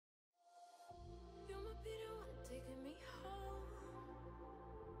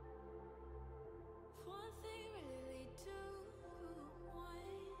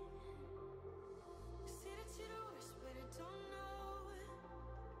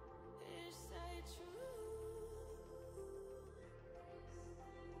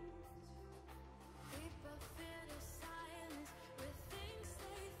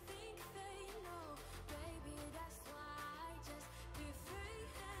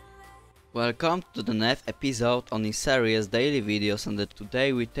Welcome to the next episode on this series daily videos, and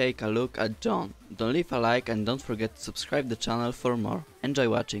today we take a look at Yone. Don't leave a like and don't forget to subscribe the channel for more. Enjoy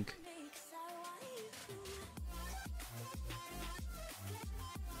watching.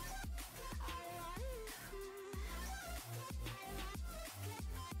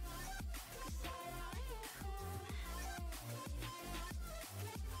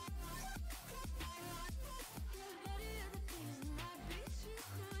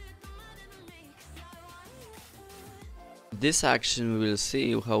 This action we will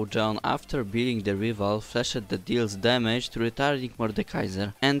see how Yone, after beating the rival, flashed the deals damage to retarding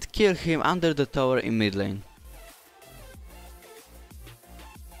Mordekaiser and kill him under the tower in mid lane.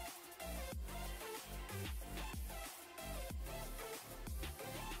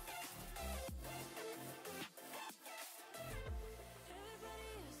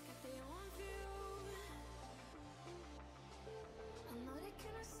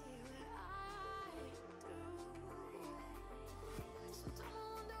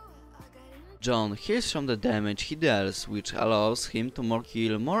 Yone heals from the damage he deals, which allows him to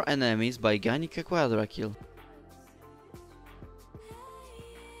kill more enemies by gaining a quadra kill.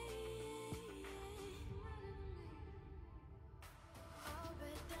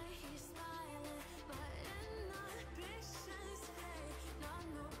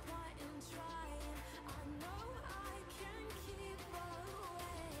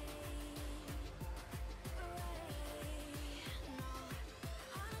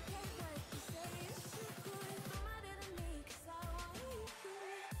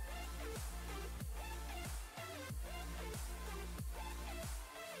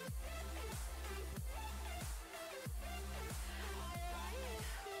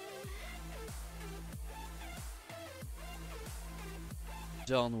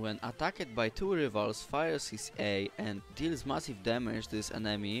 Yone, when attacked by two rivals, fires his A and deals massive damage to his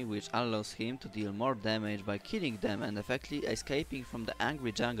enemy, which allows him to deal more damage by killing them and effectively escaping from the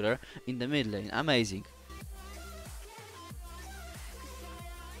angry jungler in the mid lane. Amazing!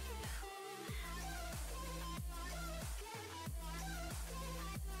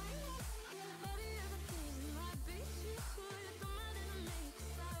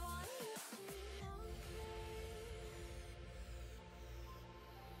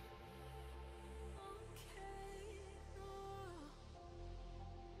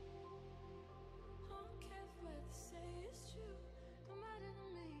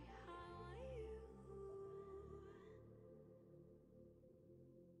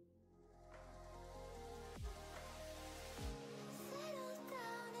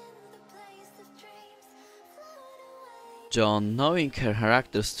 Yone, knowing her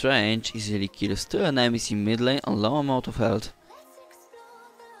character strange, easily kills two enemies in mid lane on low amount of health.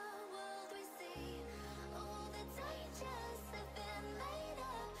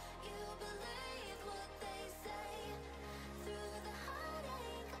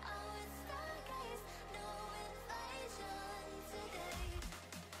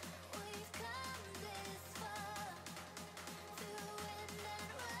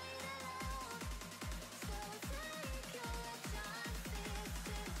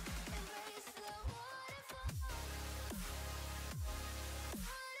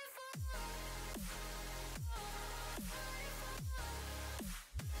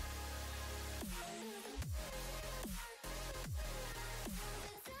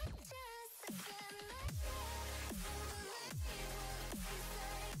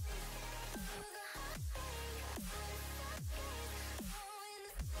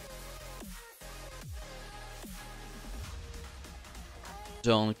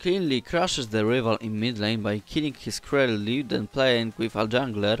 Yone cleanly crushes the rival in mid lane by killing his cruel lead and playing with a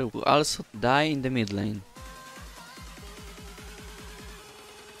jungler who also die in the mid lane.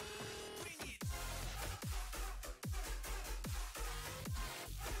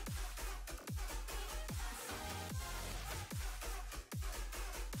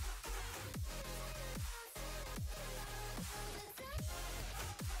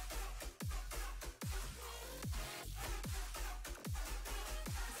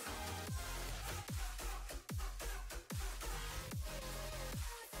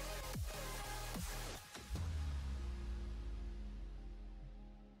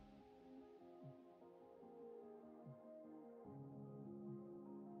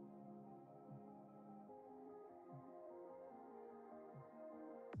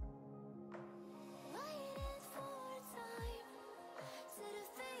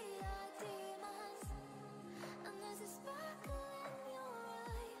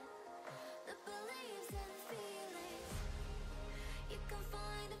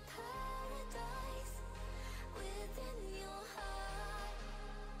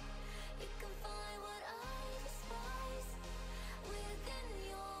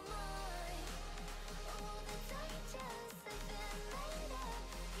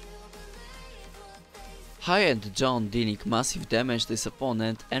 High-end John dealing massive damage to his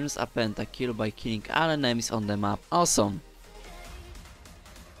opponent earns a pentakill by killing all enemies on the map. Awesome!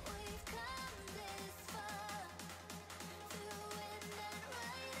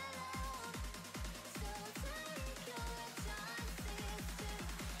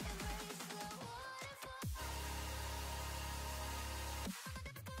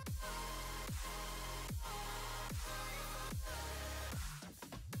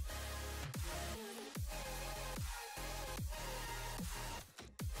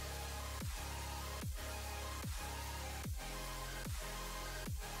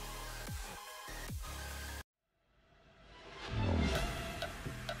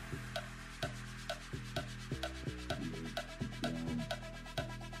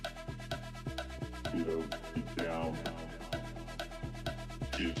 Get down.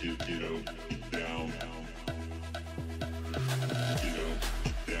 Get down. Get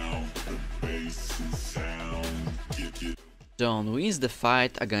down. The bass and sound. Get. John wins the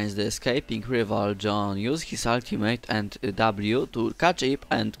fight against the escaping rival. John uses his ultimate and W to catch up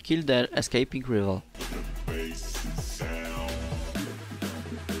and kill the escaping rival.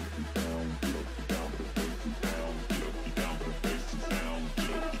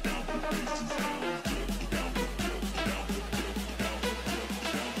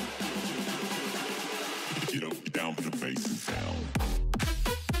 Get down for the bass and sound.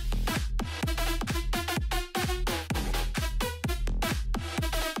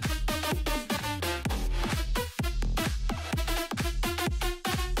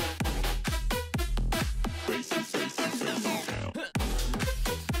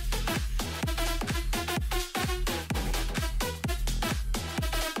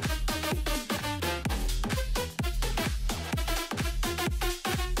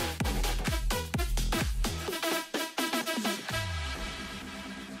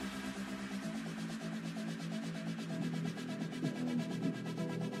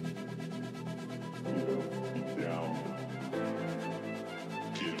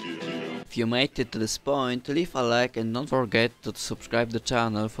 If you made it to this point, leave a like and don't forget to subscribe the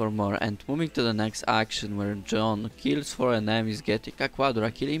channel for more. And moving to the next action where John kills 4 enemies, getting a quadra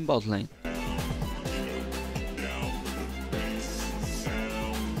kill in bot lane.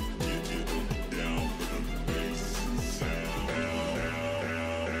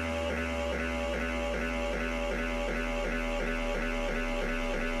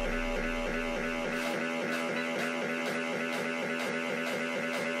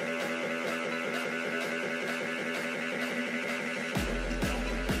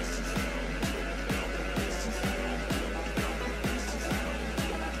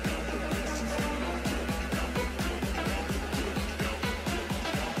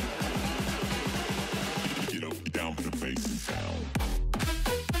 Down for the bass and sound.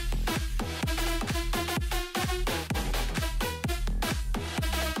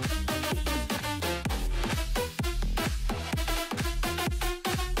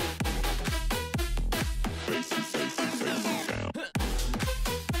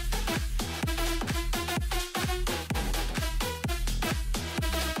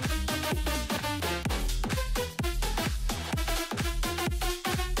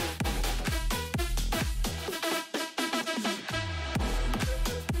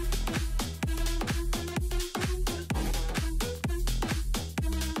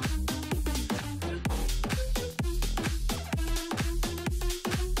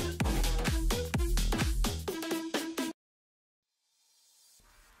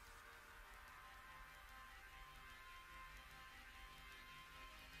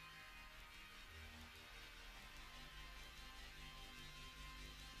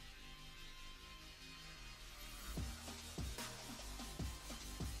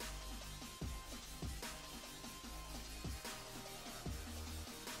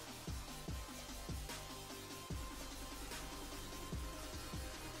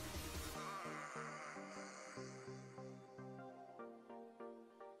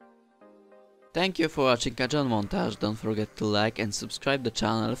 Thank you for watching a Yone Montage. Don't forget to like and subscribe the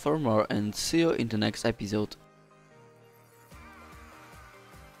channel for more, and see you in the next episode.